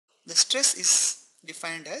The stress is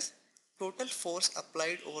defined as total force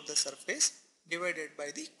applied over the surface divided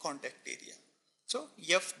by the contact area. So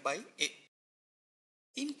F by A.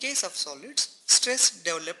 In case of solids, stress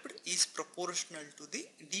developed is proportional to the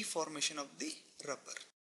deformation of the rubber.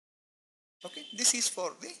 Okay, this is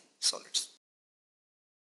for the solids.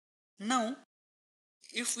 Now,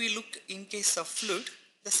 if we look in case of fluid,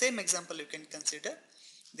 the same example you can consider.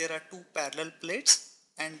 There are two parallel plates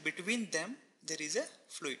and between them there is a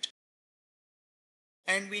fluid.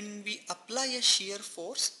 And when we apply a shear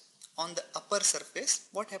force on the upper surface,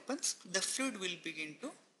 what happens? The fluid will begin to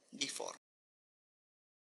deform.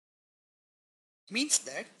 Means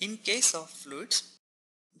that in case of fluids,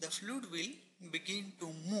 the fluid will begin to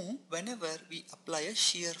move whenever we apply a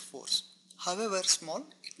shear force, however small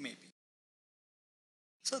it may be.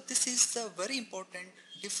 So this is the very important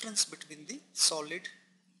difference between the solid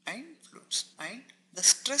and fluids. And the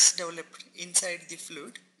stress developed inside the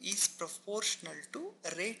fluid is proportional to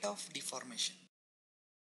rate of deformation.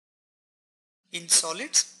 In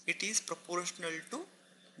solids, it is proportional to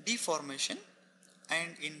deformation,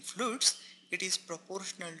 and in fluids, it is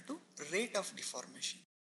proportional to rate of deformation.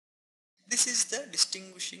 This is the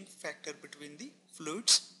distinguishing factor between the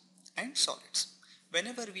fluids and solids.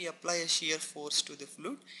 Whenever we apply a shear force to the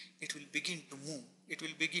fluid, it will begin to move, it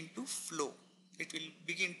will begin to flow, it will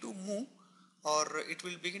begin to move, or it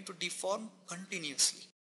will begin to deform continuously.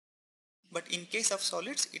 But in case of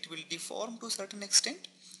solids, it will deform to a certain extent,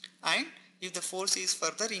 and if the force is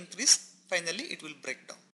further increased, finally it will break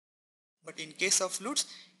down. But in case of fluids,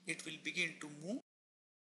 it will begin to move,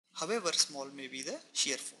 however small may be the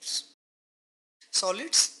shear force.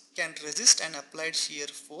 Solids can resist an applied shear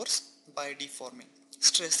force by deforming.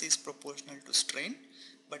 Stress is proportional to strain,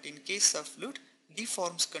 but in case of fluid,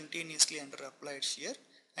 deforms continuously under applied shear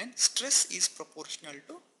and stress is proportional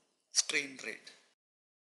to strain rate.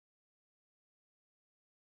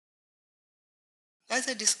 As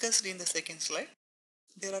I discussed in the second slide,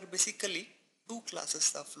 there are basically two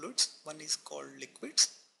classes of fluids. One is called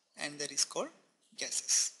liquids and there is called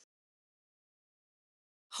gases.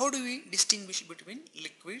 How do we distinguish between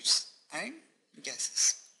liquids and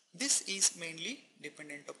gases? This is mainly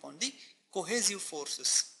dependent upon the cohesive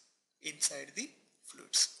forces inside the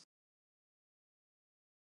fluids.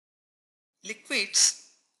 Liquids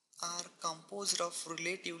are composed of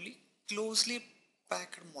relatively closely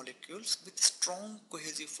packed molecules with strong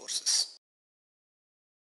cohesive forces.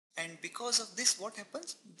 And because of this, what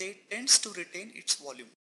happens? They tends to retain its volume.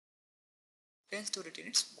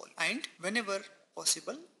 And whenever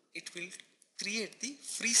possible, it will create the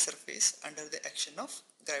free surface under the action of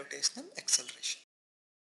gravitational acceleration.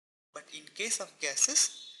 But in case of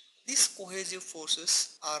gases, these cohesive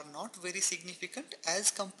forces are not very significant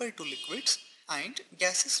as compared to liquids, and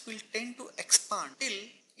gases will tend to expand till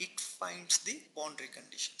it finds the boundary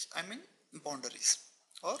conditions, boundaries,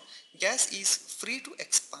 or gas is free to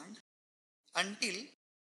expand until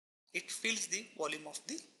it fills the volume of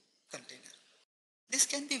the container. This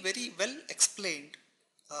can be very well explained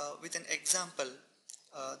with an example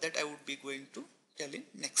that I would be going to tell in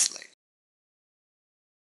next slide.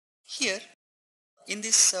 Here in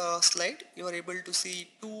this slide you are able to see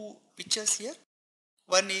two pictures here.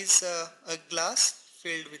 One is a glass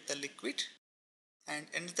filled with a liquid and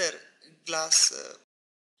another glass,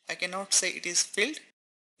 I cannot say it is filled,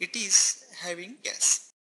 it is having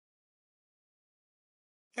gas.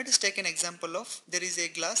 Let us take an example of there is a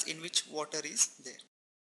glass in which water is there.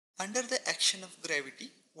 Under the action of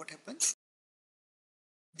gravity, what happens?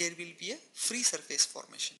 There will be a free surface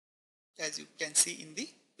formation, as you can see in the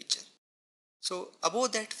picture. So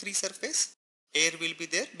above that free surface, air will be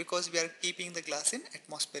there because we are keeping the glass in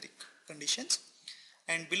atmospheric conditions,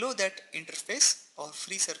 and below that interface or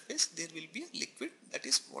free surface there will be a liquid, that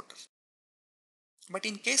is water. But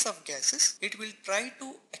in case of gases, it will try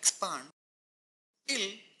to expand till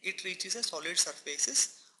it reaches a solid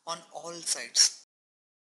surfaces on all sides.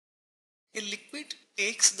 A liquid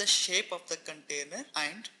takes the shape of the container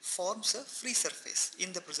and forms a free surface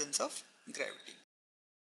in the presence of gravity.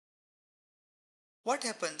 What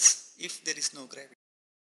happens if there is no gravity?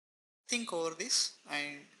 Think over this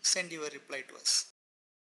and send your reply to us.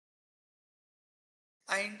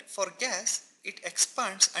 And for gas, it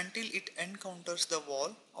expands until it encounters the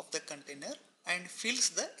wall of the container and fills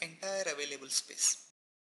the entire available space.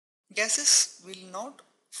 Gases will not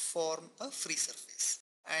form a free surface,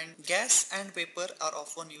 and gas and vapor are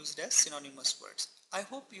often used as synonymous words. I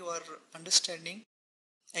hope you are understanding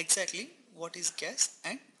exactly what is gas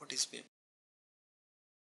and what is vapor.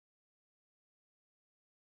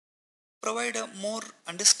 Provide a more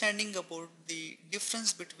understanding about the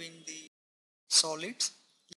difference between the solids